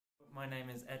My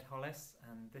name is Ed Hollis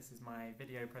and this is my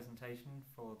video presentation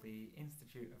for the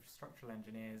Institute of Structural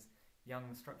Engineers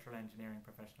Young Structural Engineering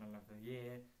Professional of the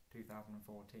Year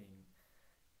 2014.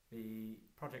 The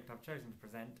project I've chosen to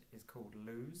present is called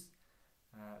Lose.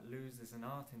 Lose is an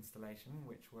art installation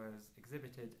which was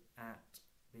exhibited at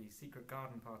the Secret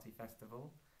Garden Party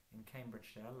Festival in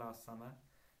Cambridgeshire last summer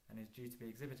and is due to be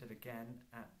exhibited again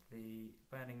at the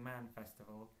Burning Man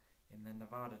Festival in the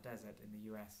Nevada desert in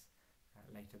the US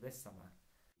later this summer.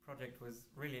 The project was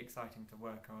really exciting to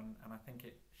work on, and I think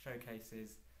it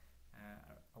showcases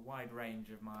a wide range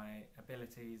of my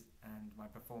abilities and my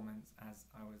performance, as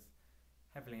I was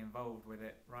heavily involved with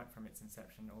it right from its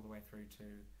inception all the way through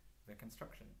to the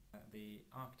construction. The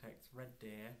architect Red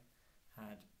Deer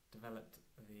had developed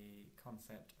the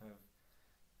concept of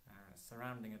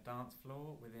surrounding a dance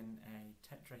floor within a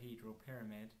tetrahedral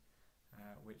pyramid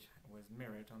which was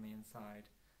mirrored on the inside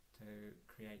to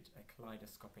create a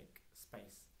kaleidoscopic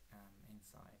space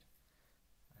inside.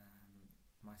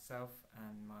 Myself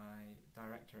and my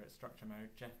director at Structure Mode,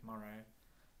 Jeff Morrow,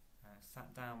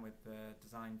 sat down with the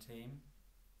design team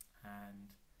and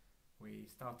we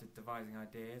started devising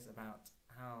ideas about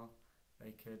how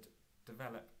they could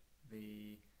develop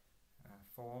the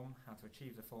form, how to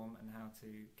achieve the form, and how to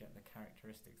get the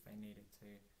characteristics they needed to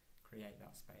create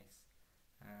that space.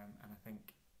 And I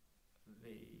think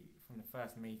from the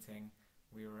first meeting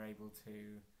we were able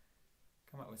to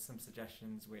come up with some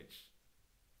suggestions which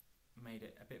made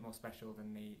it a bit more special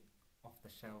than the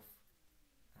off-the-shelf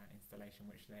installation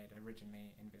which they had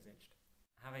originally envisaged.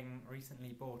 Having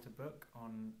recently bought a book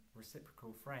on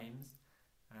reciprocal frames,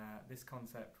 this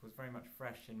concept was very much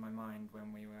fresh in my mind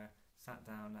when we were sat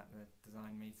down at the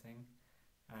design meeting.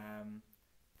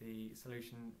 The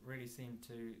solution really seemed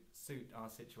to suit our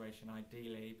situation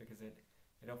ideally because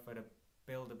it offered a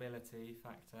buildability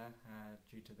factor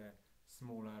due to the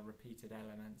smaller repeated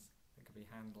elements that could be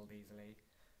handled easily,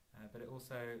 but it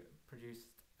also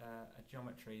produced a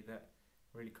geometry that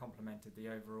really complemented the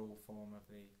overall form of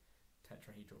the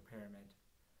tetrahedral pyramid.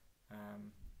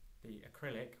 The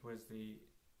acrylic was the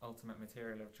ultimate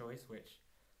material of choice, which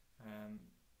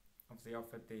obviously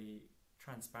offered the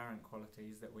transparent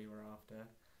qualities that we were after,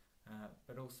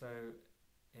 but also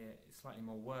it's slightly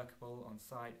more workable on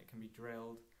site. It can be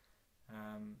drilled,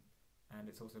 and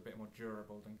it's also a bit more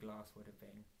durable than glass would have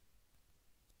been.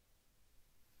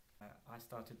 I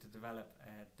started to develop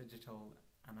a digital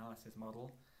analysis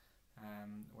model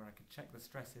where I could check the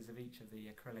stresses of each of the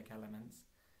acrylic elements,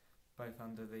 both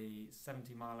under the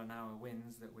 70-mile-an-hour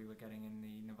winds that we were getting in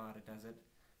the Nevada desert,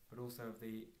 but also of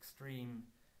the extreme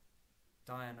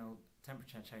diurnal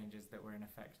temperature changes that were in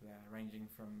effect there, ranging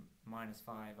from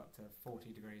 -5 up to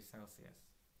 40 degrees Celsius.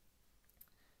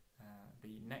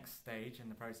 The next stage in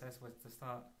the process was to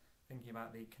start thinking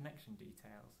about the connection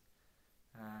details.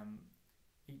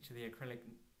 Each of the acrylic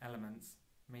elements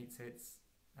meets its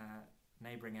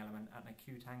neighbouring element at an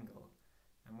acute angle,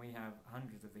 and we have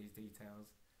hundreds of these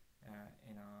details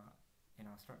in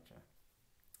our structure.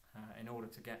 In order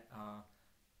to get our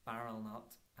barrel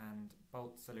knot and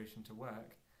bolt solution to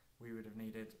work, we would have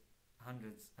needed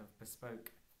hundreds of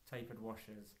bespoke tapered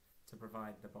washers to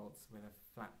provide the bolts with a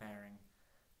flat bearing.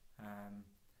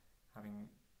 Having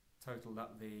totaled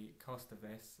up the cost of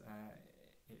this,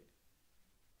 it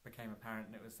became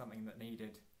apparent it was something that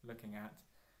needed looking at,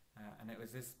 and it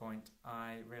was this point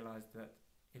I realised that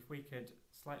if we could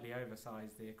slightly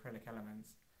oversize the acrylic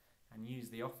elements and use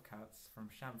the offcuts from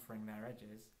chamfering their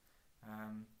edges,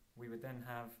 we would then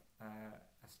have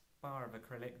a spar of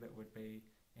acrylic that would be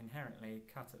inherently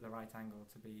cut at the right angle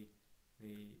to be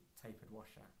the tapered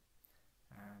washer.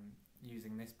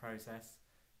 Using this process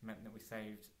meant that we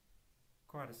saved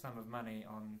quite a sum of money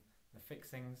on the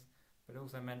fixings, but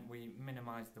also meant we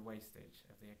minimised the wastage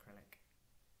of the acrylic.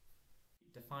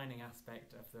 The defining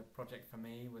aspect of the project for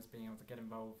me was being able to get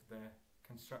involved with the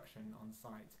construction on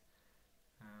site.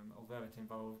 Although it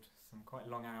involved some quite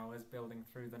long hours building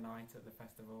through the night at the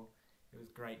festival, it was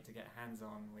great to get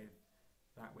hands-on with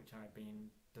that which I had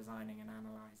been designing and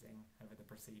analysing over the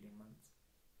preceding months.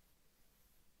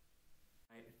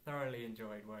 I thoroughly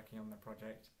enjoyed working on the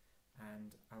project,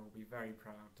 and I will be very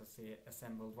proud to see it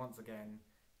assembled once again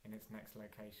in its next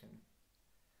location.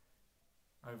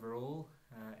 Overall,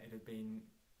 it had been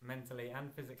mentally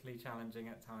and physically challenging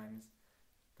at times,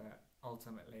 but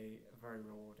ultimately very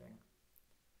rewarding.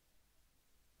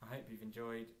 I hope you've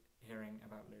enjoyed hearing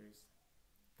about Lose.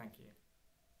 Thank you.